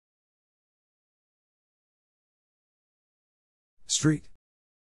Street.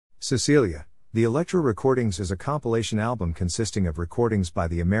 Cecilia, the Elektra Recordings is a compilation album consisting of recordings by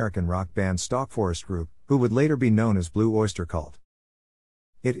the American rock band Stalk Forrest Group, who would later be known as Blue Öyster Cult.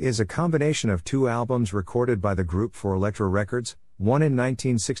 It is a combination of two albums recorded by the group for Elektra Records, one in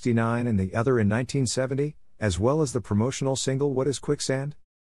 1969 and the other in 1970, as well as the promotional single What is Quicksand?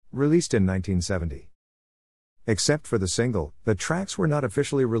 Released in 1970. Except for the single, the tracks were not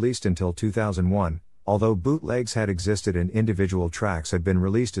officially released until 2001, although bootlegs had existed and individual tracks had been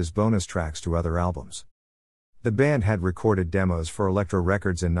released as bonus tracks to other albums. The band had recorded demos for Elektra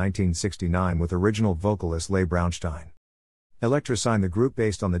Records in 1969 with original vocalist Les Braunstein. Elektra signed the group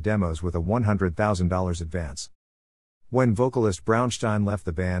based on the demos with a $100,000 advance. When vocalist Braunstein left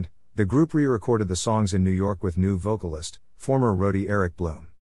the band, the group re-recorded the songs in New York with new vocalist, former roadie Eric Bloom.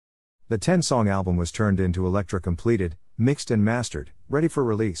 The 10-song album was turned into Elektra completed, mixed and mastered, ready for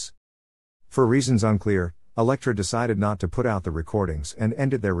release. For reasons unclear, Elektra decided not to put out the recordings and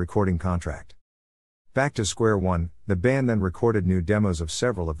ended their recording contract. Back to square one, the band then recorded new demos of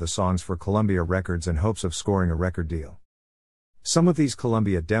several of the songs for Columbia Records in hopes of scoring a record deal. Some of these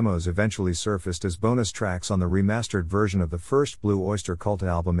Columbia demos eventually surfaced as bonus tracks on the remastered version of the first Blue Öyster Cult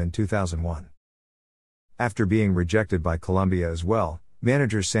album in 2001. After being rejected by Columbia as well,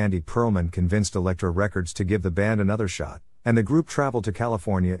 manager Sandy Pearlman convinced Elektra Records to give the band another shot, and the group traveled to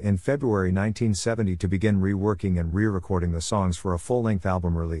California in February 1970 to begin reworking and re-recording the songs for a full-length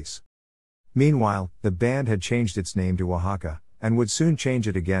album release. Meanwhile, the band had changed its name to Oaxaca, and would soon change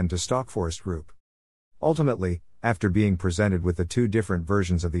it again to Stalk Forrest Group. Ultimately, after being presented with the two different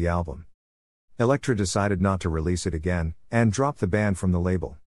versions of the album, Elektra decided not to release it again, and dropped the band from the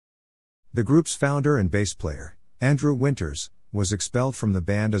label. The group's founder and bass player, Andrew Winters, was expelled from the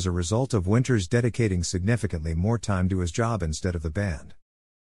band as a result of Winters dedicating significantly more time to his job instead of the band.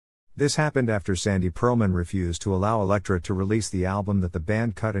 This happened after Sandy Pearlman refused to allow Elektra to release the album that the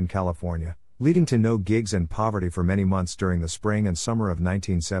band cut in California, leading to no gigs and poverty for many months during the spring and summer of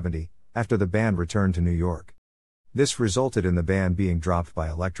 1970, after the band returned to New York. This resulted in the band being dropped by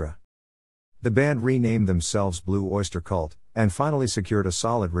Elektra. The band renamed themselves Blue Öyster Cult, and finally secured a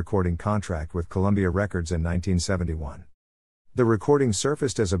solid recording contract with Columbia Records in 1971. The recording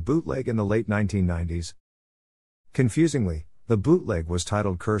surfaced as a bootleg in the late 1990s. Confusingly, the bootleg was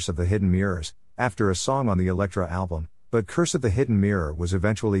titled Curse of the Hidden Mirrors, after a song on the Elektra album, but Curse of the Hidden Mirror was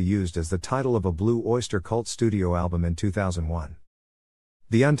eventually used as the title of a Blue Öyster Cult studio album in 2001.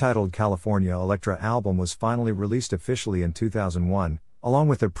 The untitled California Elektra album was finally released officially in 2001, along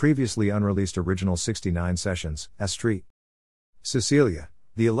with the previously unreleased original 69 sessions, as Street. Cecilia,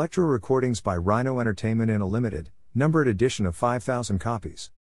 the Elektra Recordings by Rhino Entertainment in a limited, numbered edition of 5,000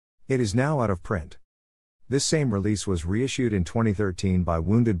 copies. It is now out of print. This same release was reissued in 2013 by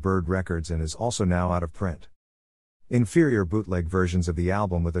Wounded Bird Records and is also now out of print. Inferior bootleg versions of the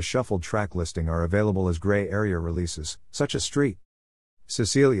album with a shuffled track listing are available as gray area releases, such as Street.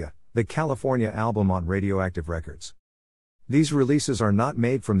 Cecilia, the California album on Radioactive Records. These releases are not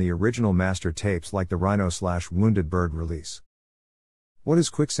made from the original master tapes like the Rhino/Wounded Bird release. What is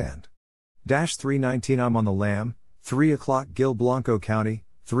Quicksand? 319 I'm on the Lam, 3 o'clock Gil Blanco County,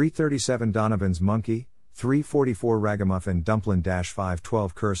 337 Donovan's Monkey, 344 Ragamuffin Dumplin'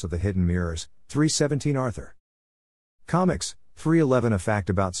 512 Curse of the Hidden Mirrors, 317 Arthur. Comics, 311 A Fact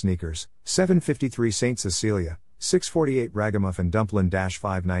About Sneakers, 753 St. Cecilia, 648 Ragamuffin Dumplin'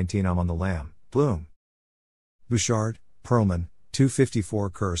 519 I'm on the Lam, Bloom. Bouchard, Pearlman,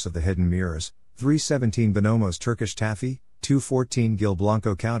 254 Curse of the Hidden Mirrors, 317 Bonomo's Turkish Taffy, 214 Gil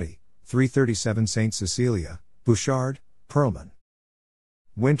Blanco County, 337 St. Cecilia, Bouchard, Pearlman.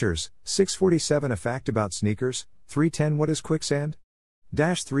 Winters, 647 A Fact About Sneakers, 310 What is Quicksand?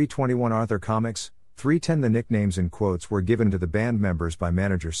 321 Arthur Comics, 310 The nicknames in quotes were given to the band members by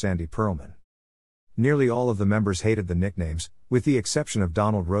manager Sandy Pearlman. Nearly all of the members hated the nicknames, with the exception of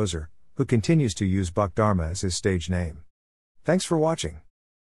Donald Roser, who continues to use Buck Dharma as his stage name. Thanks for watching.